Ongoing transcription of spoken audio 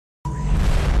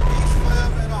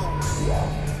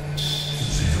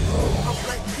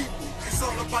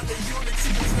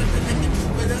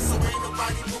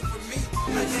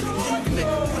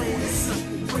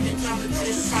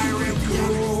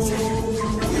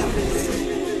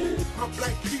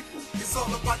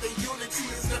all about the unity.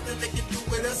 There's nothing they can do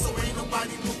with us, so ain't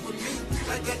nobody move with me.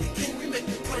 Like the king, we make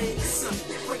it plain and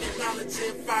simple. Bringing knowledge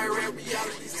and fire at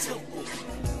reality's temple.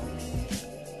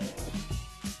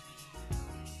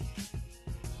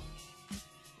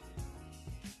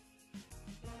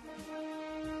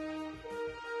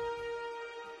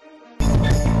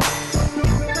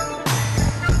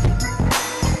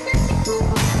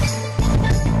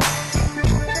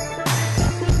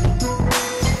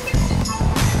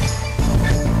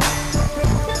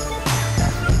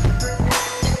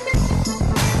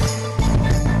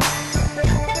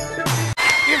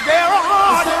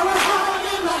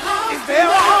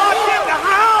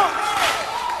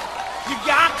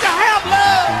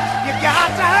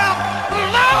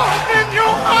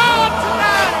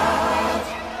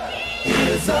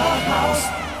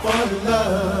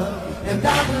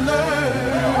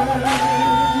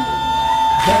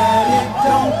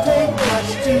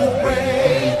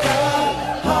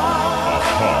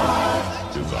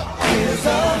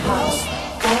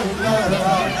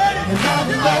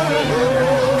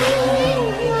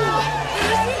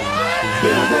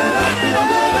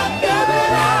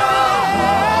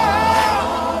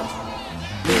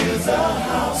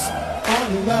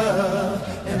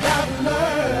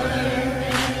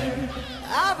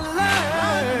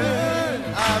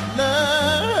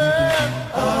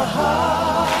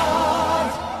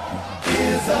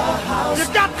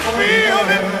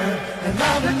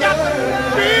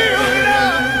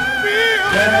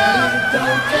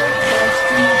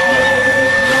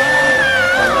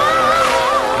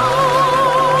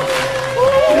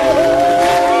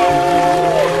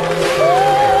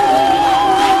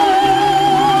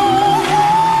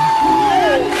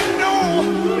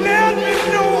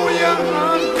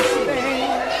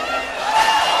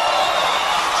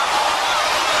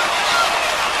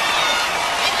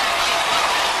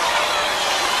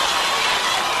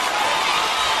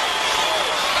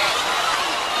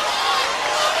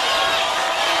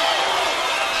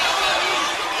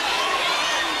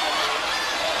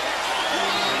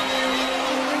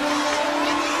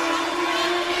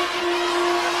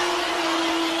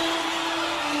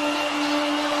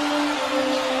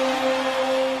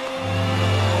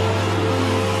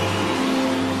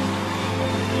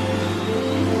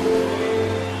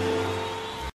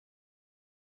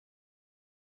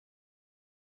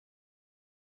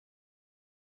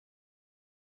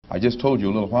 I just told you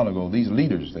a little while ago, these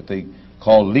leaders that they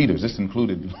call leaders, this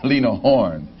included Lena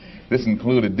Horne, this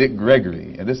included Dick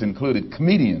Gregory, and this included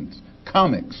comedians,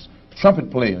 comics,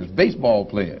 trumpet players, baseball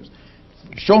players.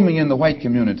 Show me in the white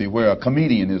community where a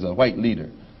comedian is a white leader.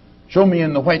 Show me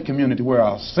in the white community where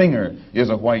a singer is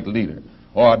a white leader,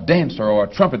 or a dancer or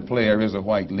a trumpet player is a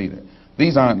white leader.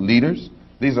 These aren't leaders.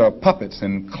 These are puppets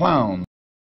and clowns.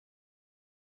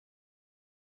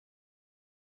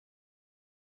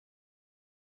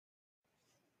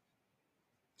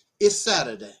 It's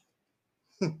Saturday.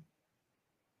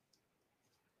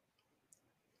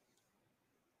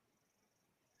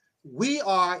 We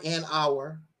are in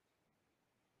our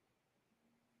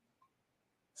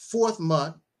 4th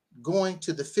month, going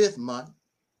to the 5th month,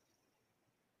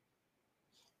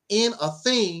 in a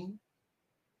theme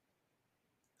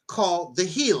called the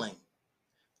healing.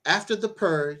 After the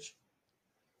purge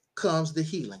comes the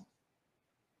healing.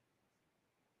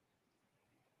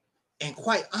 And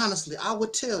quite honestly, I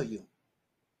would tell you,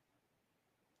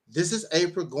 this is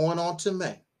April going on to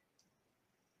May.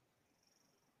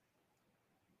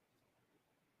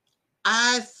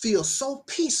 I feel so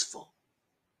peaceful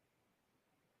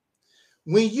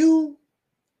when you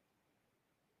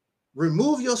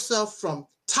remove yourself from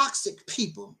toxic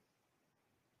people.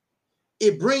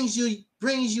 It brings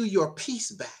you your peace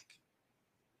back.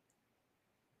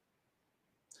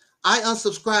 I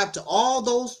unsubscribe to all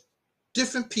those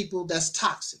different people that's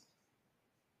toxic.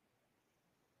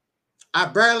 I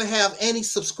barely have any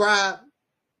subscriptions.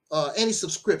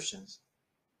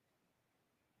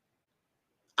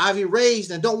 I've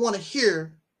erased and don't want to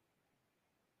hear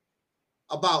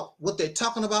about what they're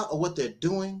talking about or what they're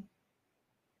doing.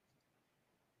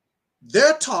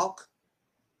 Their talk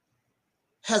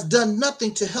has done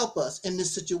nothing to help us in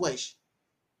this situation.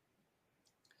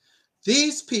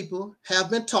 These people have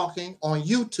been talking on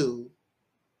YouTube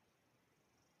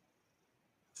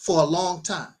for a long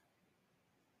time.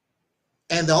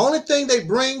 And the only thing they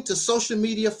bring to social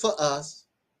media for us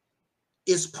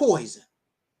is poison.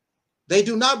 They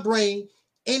do not bring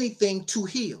anything to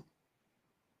heal.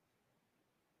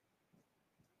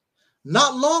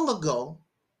 Not long ago,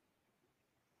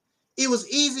 it was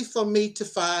easy for me to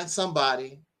find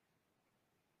somebody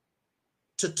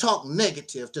to talk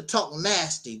negative, to talk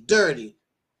nasty, dirty,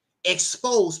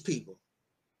 expose people.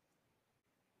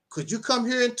 could you come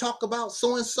here and talk about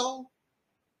so-and-so?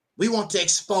 We want to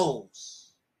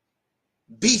expose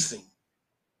beefing.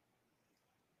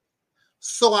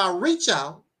 So I reach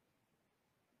out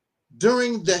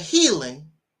during the healing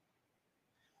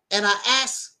and I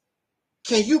ask,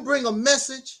 can you bring a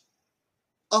message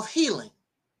of healing?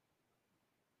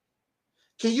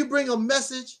 Can you bring a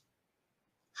message?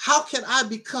 How can I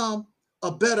become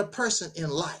a better person in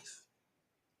life?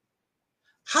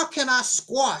 How can I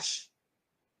squash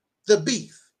the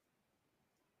beef?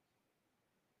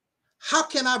 How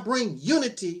can I bring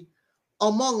unity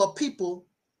among a people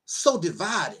so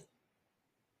divided?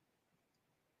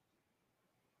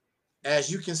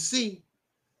 As you can see,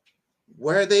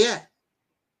 where are they at?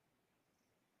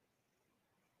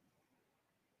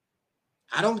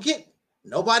 I don't get,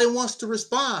 nobody wants to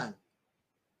respond.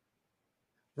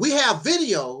 We have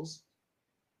videos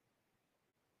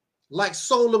like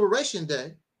Soul Liberation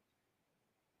Day,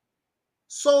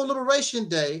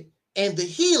 and the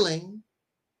healing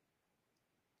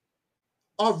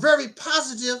are very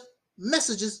positive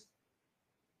messages,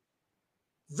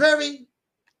 very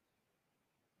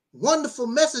wonderful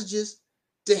messages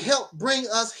to help bring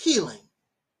us healing.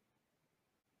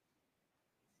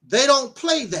 They don't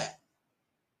play that.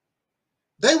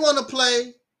 They want to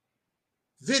play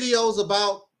videos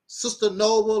about Sister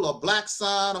Noble or Black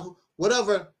Sun or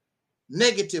whatever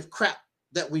negative crap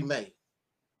that we made.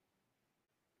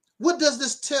 What does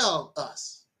this tell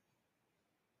us?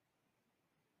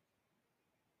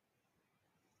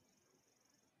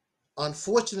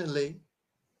 Unfortunately,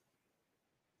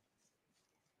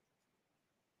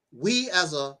 we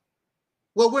as a,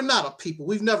 well, we're not a people.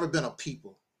 We've never been a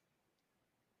people.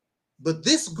 But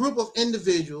this group of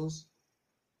individuals,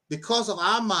 because of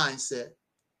our mindset,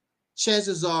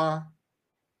 chances are,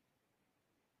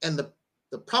 and the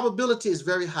probability is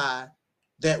very high,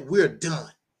 that we're done.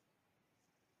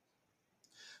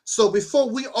 So before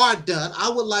we are done, I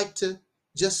would like to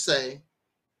just say,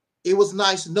 it was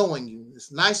nice knowing you.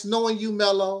 It's nice knowing you,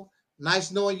 Mello.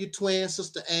 Nice knowing you, twin,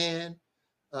 Sister Ann,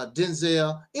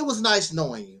 Denzel. It was nice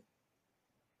knowing you.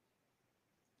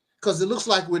 Because it looks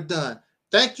like we're done.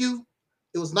 Thank you.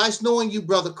 It was nice knowing you,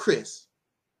 Brother Chris.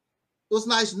 It was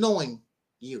nice knowing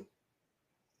you.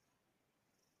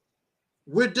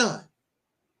 We're done.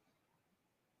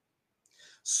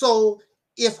 So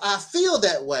if I feel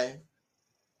that way,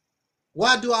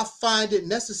 why do I find it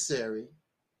necessary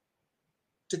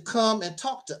to come and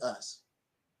talk to us?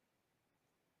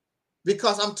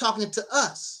 Because I'm talking to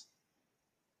us.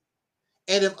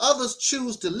 And if others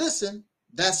choose to listen,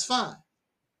 that's fine.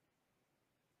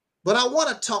 But I want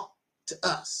to talk to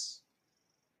us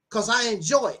because I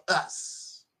enjoy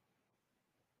us.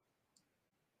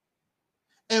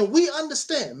 And we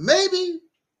understand, maybe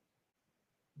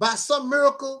by some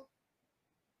miracle,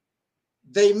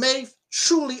 they may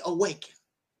truly awaken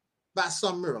by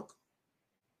some miracle.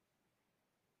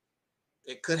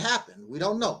 It could happen. We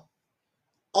don't know.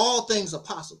 All things are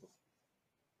possible.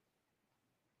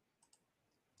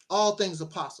 All things are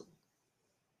possible.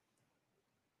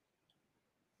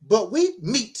 But we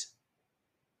meet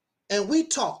and we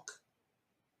talk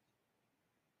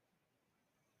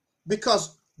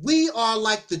because we are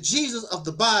like the Jesus of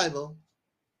the Bible.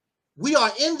 We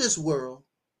are in this world,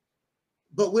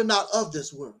 but we're not of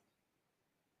this world.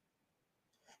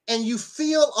 And you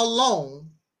feel alone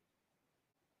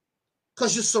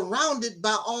because you're surrounded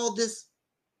by all this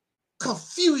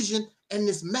confusion and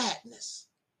this madness.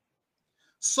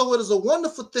 So it is a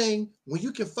wonderful thing when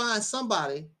you can find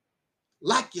somebody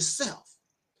like yourself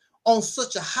on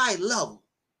such a high level.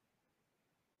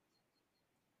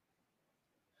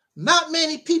 Not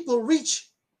many people reach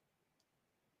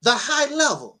the high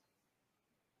level.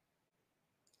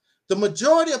 The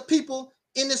majority of people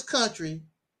in this country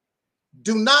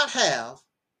do not have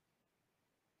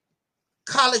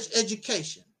college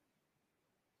education.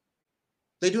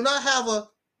 They do not have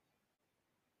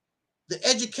the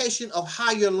education of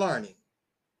higher learning.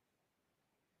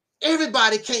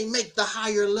 Everybody can't make the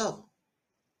higher level.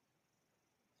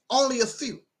 Only a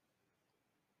few.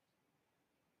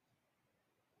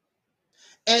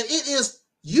 And it is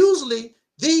usually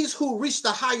these who reach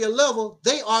the higher level,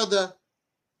 they are the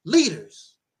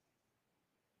leaders.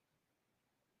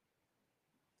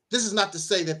 This is not to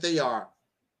say that they are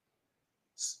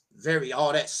very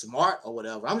all that smart or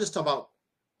whatever. I'm just talking about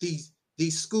these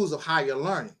schools of higher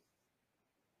learning.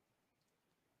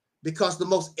 Because the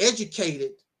most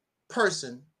educated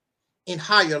person in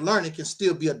higher learning can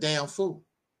still be a damn fool.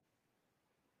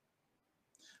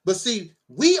 But see,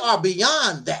 we are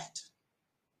beyond that.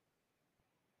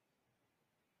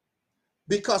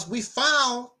 Because we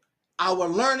found our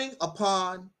learning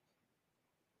upon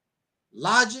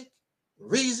logic,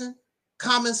 reason,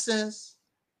 common sense,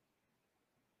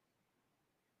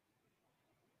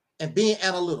 and being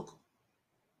analytical.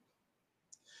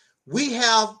 We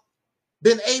have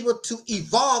been able to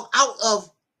evolve out of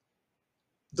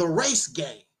the race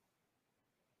game.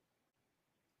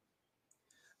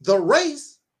 The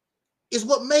race is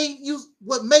what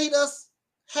made us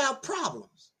have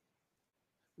problems.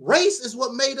 Race is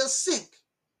what made us sick.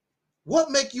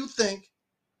 What make you think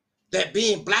that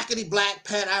being blackity black,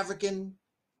 Pan African,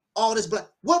 all this black,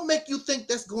 what make you think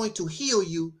that's going to heal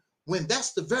you when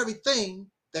that's the very thing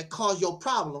that caused your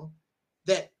problem,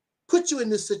 that put you in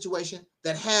this situation,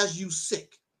 that has you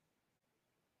sick?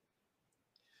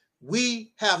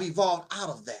 We have evolved out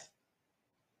of that.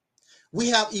 We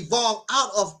have evolved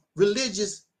out of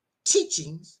religious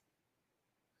teachings,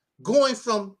 going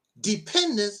from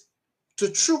dependence to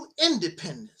true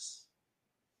independence.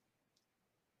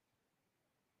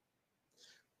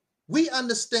 We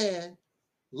understand,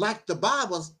 like the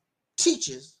Bible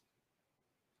teaches,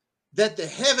 that the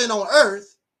heaven on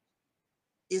earth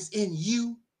is in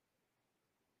you.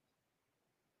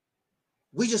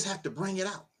 We just have to bring it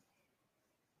out.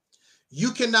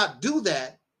 You cannot do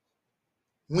that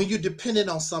when you're dependent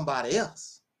on somebody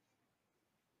else.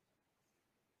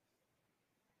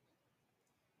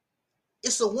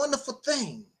 It's a wonderful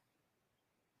thing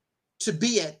to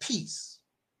be at peace.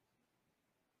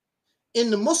 In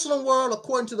the Muslim world,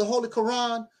 according to the Holy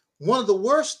Quran, one of the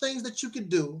worst things that you could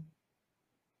do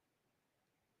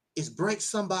is break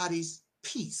somebody's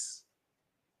peace.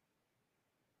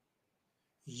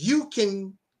 You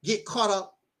can get caught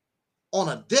up on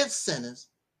a death sentence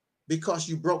because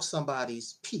you broke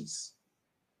somebody's peace.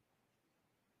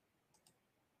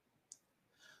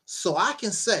 So I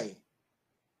can say,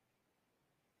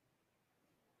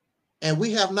 and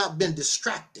we have not been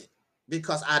distracted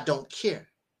because I don't care.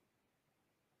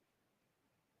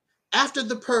 After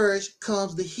the purge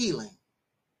comes the healing.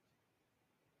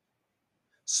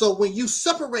 So when you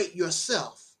separate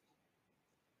yourself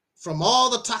from all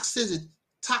the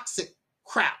toxic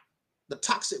crap, the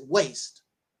toxic waste,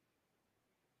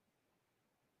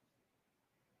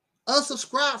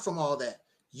 unsubscribe from all that,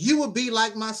 you will be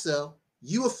like myself.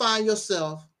 You will find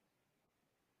yourself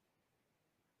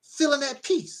feeling at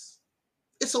peace.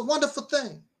 It's a wonderful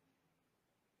thing.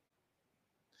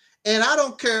 And I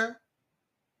don't care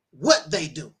what they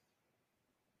do.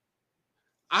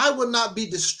 I will not be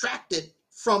distracted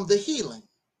from the healing.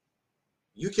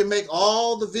 You can make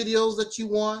all the videos that you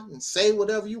want and say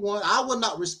whatever you want. I will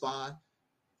not respond.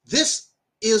 This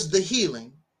is the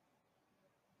healing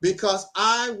because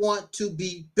I want to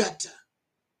be better.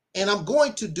 And I'm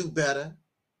going to do better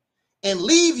and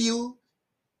leave you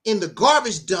in the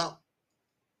garbage dump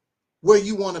where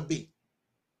you want to be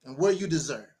and where you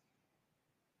deserve.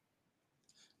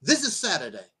 This is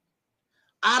Saturday.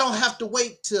 I don't have to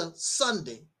wait till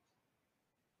Sunday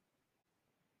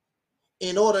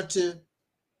in order to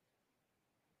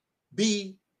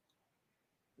be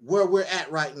where we're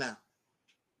at right now.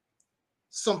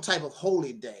 Some type of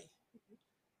holy day.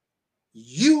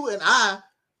 You and I,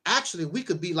 actually, we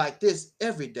could be like this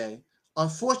every day.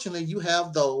 Unfortunately, you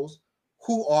have those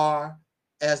who are,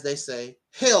 as they say,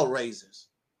 hell raisers.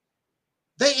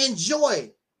 They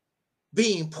enjoy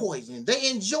being poisoned. They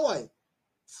enjoy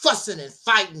fussing and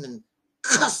fighting and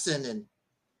cussing and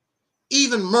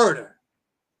even murder.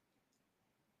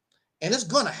 And it's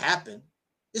going to happen.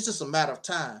 It's just a matter of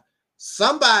time.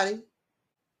 Somebody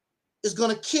is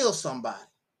going to kill somebody.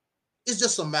 It's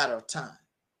just a matter of time.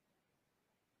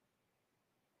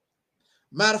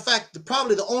 Matter of fact,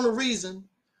 probably the only reason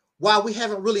why we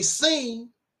haven't really seen